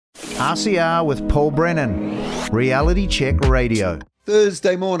RCR with Paul Brennan. Reality Check Radio.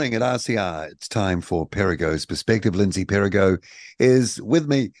 Thursday morning at RCR, it's time for Perigo's Perspective. Lindsay Perigo is with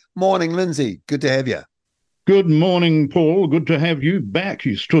me. Morning, Lindsay. Good to have you. Good morning, Paul. Good to have you back.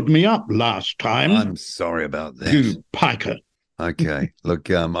 You stood me up last time. I'm sorry about that. You piker. Okay. Look,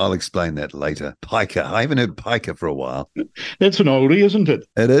 I'll explain that later. Piker. I haven't heard piker for a while. That's an oldie, isn't it?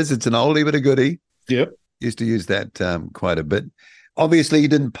 It is. It's an oldie but a goodie. Yep. Used to use that quite a bit. Obviously, you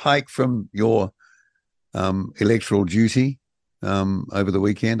didn't pike from your electoral duty over the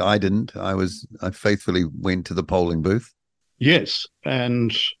weekend. I didn't. I faithfully went to the polling booth. Yes,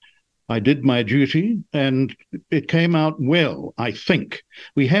 and I did my duty, and it came out well, I think.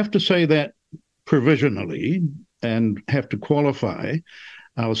 We have to say that provisionally and have to qualify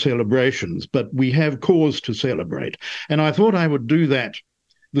our celebrations, but we have cause to celebrate. And I thought I would do that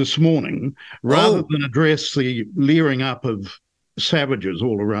this morning rather than address the leering up of savages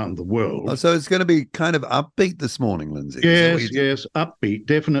all around the world. Oh, so it's going to be kind of upbeat this morning, Lindsay. Yes, upbeat,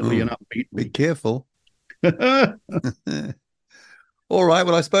 definitely an upbeat. Be careful. All right,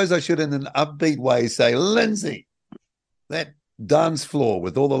 well, I suppose I should, in an upbeat way, say, Lindsay, that dance floor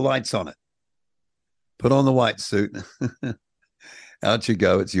with all the lights on it, put on the white suit. Out you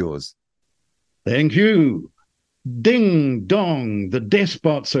go, it's yours. Thank you. Ding dong, the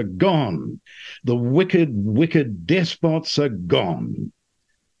despots are gone. The wicked, wicked despots are gone.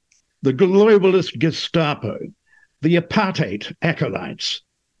 The globalist Gestapo, the apartheid acolytes,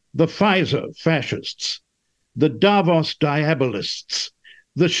 the Pfizer fascists, the Davos diabolists,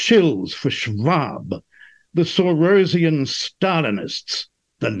 the shills for Schwab, the Sorosian Stalinists,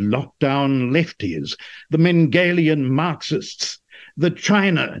 the lockdown lefties, the Mengelian Marxists, the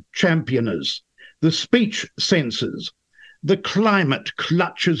China championers, the speech censors, the climate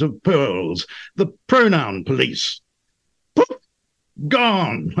clutchers of pearls, the pronoun police. Poof!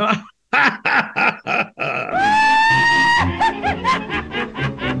 Gone!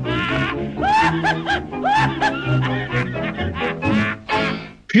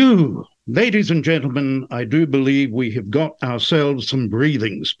 Phew! Ladies and gentlemen, I do believe we have got ourselves some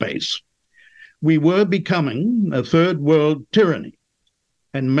breathing space. We were becoming a third world tyranny,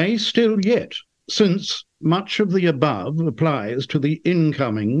 and may still yet, since much of the above applies to the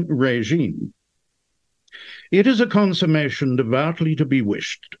incoming regime. It is a consummation devoutly to be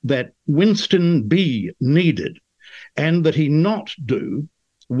wished that Winston be needed, and that he not do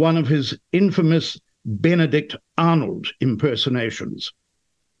one of his infamous Benedict Arnold impersonations.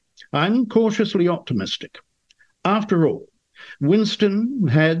 I'm cautiously optimistic. After all, Winston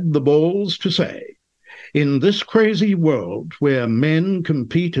had the balls to say, in this crazy world where men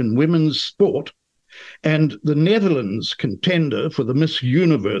compete in women's sport and the Netherlands contender for the Miss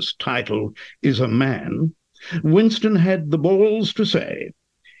Universe title is a man, Winston had the balls to say,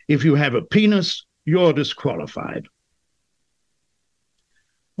 if you have a penis, you're disqualified.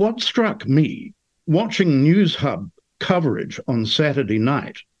 What struck me, watching News Hub coverage on Saturday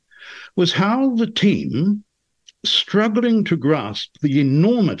night, was how the team, struggling to grasp the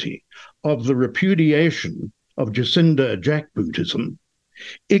enormity of the repudiation of Jacinda jackbootism,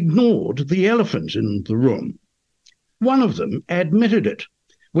 ignored the elephant in the room. One of them admitted it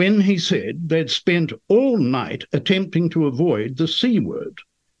when he said they'd spent all night attempting to avoid the C word,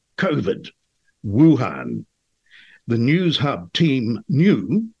 COVID, Wuhan. The News Hub team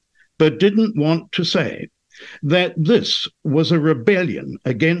knew, but didn't want to say, that this was a rebellion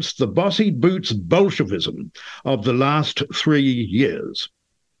against the bossy boots Bolshevism of the last 3 years.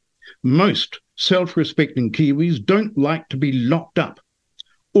 Most self-respecting Kiwis don't like to be locked up,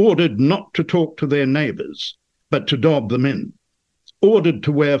 ordered not to talk to their neighbours, but to dob them in, ordered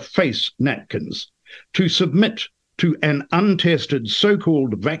to wear face napkins, to submit to an untested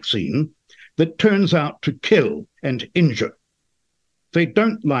so-called vaccine that turns out to kill and injure. They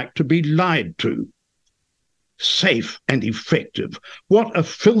don't like to be lied to. Safe and effective. What a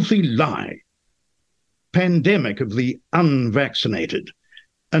filthy lie. Pandemic of the unvaccinated.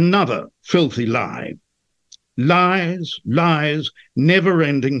 Another filthy lie. Lies, lies,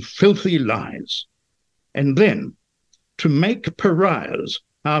 never-ending filthy lies. And then, to make pariahs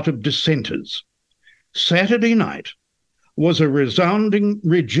out of dissenters. Saturday night was a resounding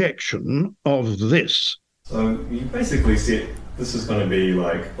rejection of this. So you basically said this is going to be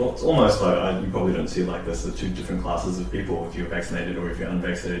like, well, it's almost like, you probably don't see it like this, the two different classes of people. If you're vaccinated or if you're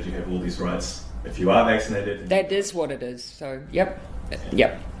unvaccinated, you have all these rights. If you are vaccinated... That is what it is, so yep.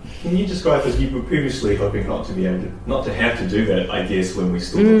 Can you describe, as you were previously hoping not to have to do that, I guess, when we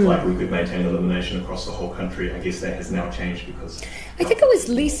still looked like we could maintain elimination across the whole country? I guess that has now changed because... I think it was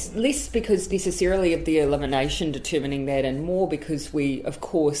less because necessarily of the elimination determining that, and more because we, of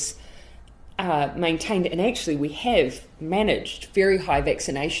course, maintained, and actually we have managed very high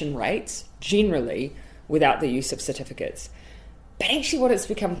vaccination rates generally without the use of certificates. But actually what it's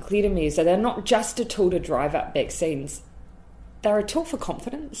become clear to me is that they're not just a tool to drive up vaccines, they're a tool for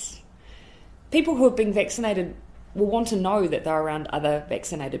confidence. People who have been vaccinated will want to know that they're around other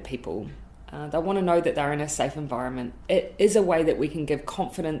vaccinated people. They want to know that they're in a safe environment. It is a way that we can give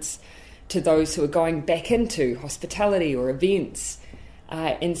confidence to those who are going back into hospitality or events.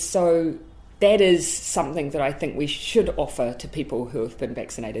 And so that is something that I think we should offer to people who have been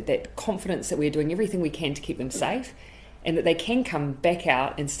vaccinated, that confidence that we're doing everything we can to keep them safe and that they can come back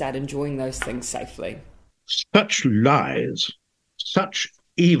out and start enjoying those things safely. Such lies, such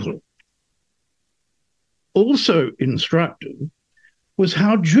evil. Also instructive was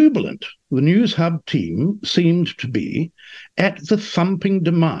how jubilant the News Hub team seemed to be at the thumping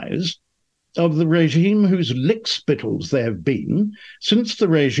demise of the regime whose lickspittles they have been since the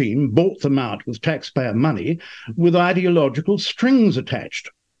regime bought them out with taxpayer money with ideological strings attached.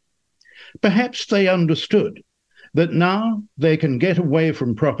 Perhaps they understood that now they can get away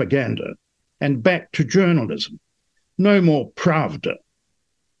from propaganda and back to journalism. No more Pravda.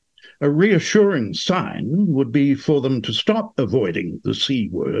 A reassuring sign would be for them to stop avoiding the C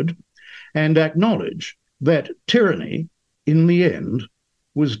word and acknowledge that tyranny, in the end,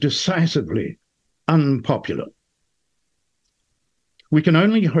 was decisively unpopular. We can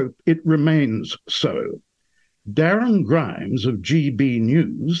only hope it remains so. Darren Grimes of GB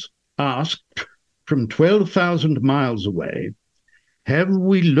News asked from 12,000 miles away, have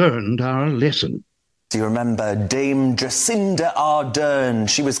we learned our lesson? Do you remember Dame Jacinda Ardern?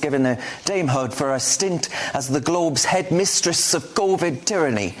 She was given a damehood for her stint as the Globe's headmistress of COVID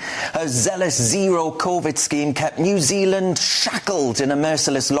tyranny. Her zealous zero-COVID scheme kept New Zealand shackled in a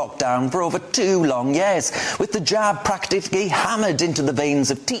merciless lockdown for over 2 long years, with the jab practically hammered into the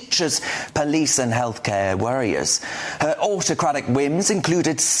veins of teachers, police and healthcare warriors. Her autocratic whims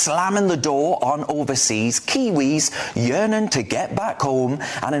included slamming the door on overseas Kiwis yearning to get back home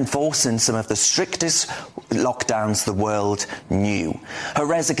and enforcing some of the strictest lockdowns the world knew. Her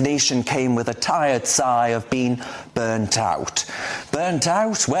resignation came with a tired sigh of being burnt out. Burnt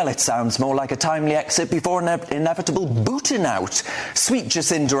out? Well, it sounds more like a timely exit before an inevitable booting out. Sweet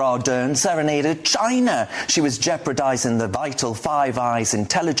Jacinda Ardern serenaded China. She was jeopardising the vital Five Eyes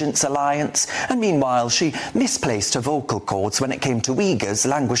intelligence alliance, and meanwhile she misplaced her vocal cords when it came to Uyghurs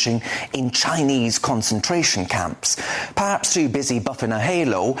languishing in Chinese concentration camps. Perhaps too busy buffing her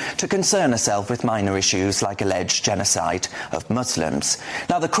halo to concern herself with minor issues like alleged genocide of Muslims.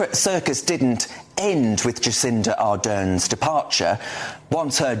 Now, the circus didn't end with Jacinda Ardern's departure.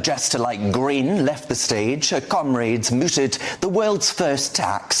 Once her jester-like grin left the stage, her comrades mooted the world's first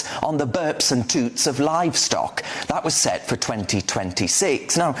tax on the burps and toots of livestock. That was set for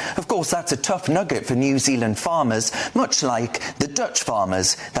 2026. Now, of course, that's a tough nugget for New Zealand farmers, much like the Dutch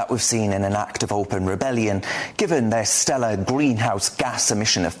farmers that we've seen in an act of open rebellion. Given their stellar greenhouse gas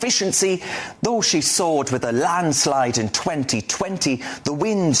emission efficiency, though she soared with a landslide in 2020, the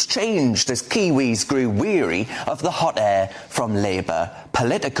winds changed as Kiwis grew weary of the hot air from Labour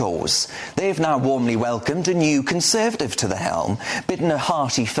politicos. They've now warmly welcomed a new Conservative to the helm, bidding a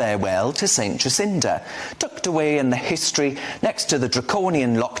hearty farewell to St Jacinda, tucked away in the history next to the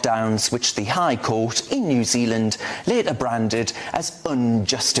draconian lockdowns which the High Court in New Zealand later branded as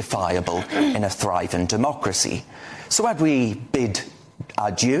unjustifiable in a thriving democracy. So had we bid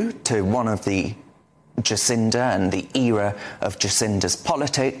adieu to one of the Jacinda and the era of Jacinda's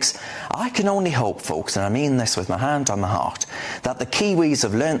politics, I can only hope, folks, and I mean this with my hand on my heart, that the Kiwis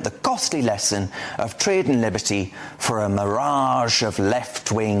have learnt the costly lesson of trade and liberty for a mirage of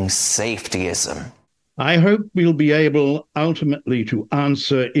left-wing safetyism. I hope we'll be able ultimately to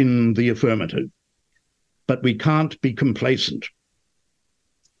answer in the affirmative, but we can't be complacent.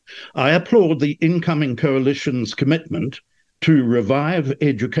 I applaud the incoming coalition's commitment to revive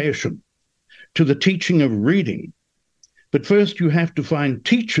education, to the teaching of reading. But first you have to find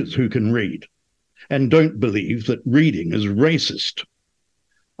teachers who can read and don't believe that reading is racist.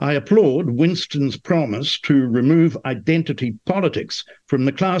 I applaud Winston's promise to remove identity politics from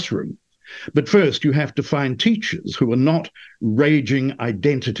the classroom. But first you have to find teachers who are not raging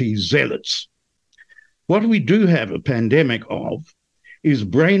identity zealots. What we do have a pandemic of is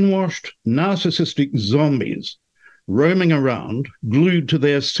brainwashed, narcissistic zombies roaming around, glued to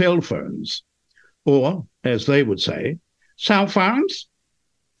their cell phones, or, as they would say, cell phones,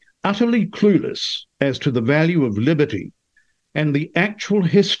 utterly clueless as to the value of liberty and the actual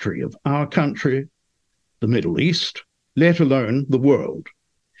history of our country, the Middle East, let alone the world.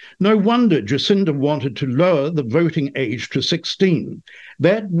 No wonder Jacinda wanted to lower the voting age to 16.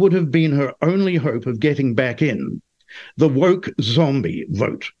 That would have been her only hope of getting back in. The woke zombie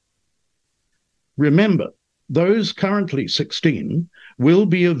vote. Remember, those currently 16 will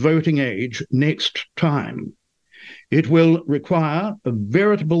be of voting age next time. It will require a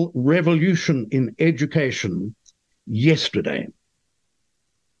veritable revolution in education yesterday.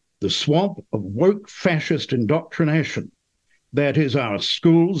 The swamp of woke fascist indoctrination, that is our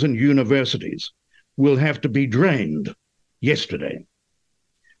schools and universities, will have to be drained yesterday.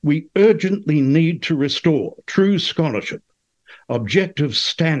 We urgently need to restore true scholarship, objective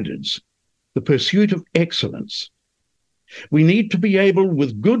standards, the pursuit of excellence. We need to be able,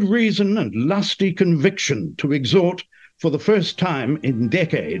 with good reason and lusty conviction, to exhort, for the first time in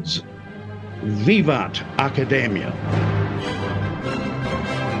decades, Vivat Academia.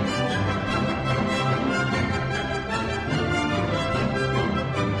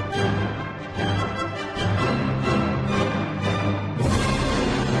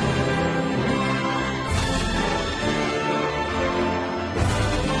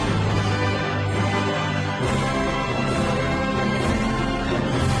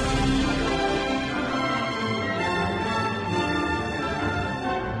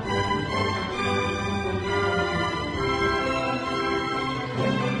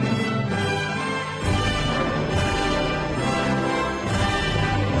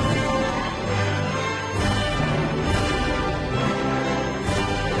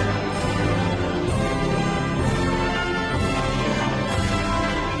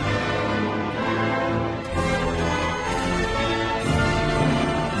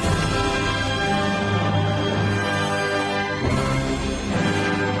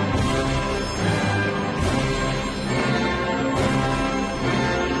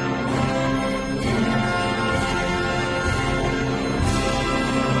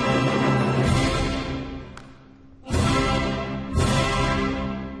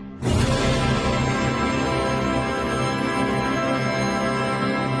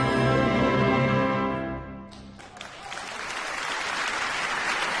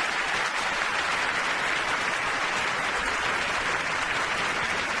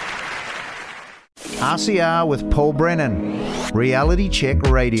 RCR with Paul Brennan, Reality Check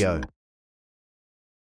Radio.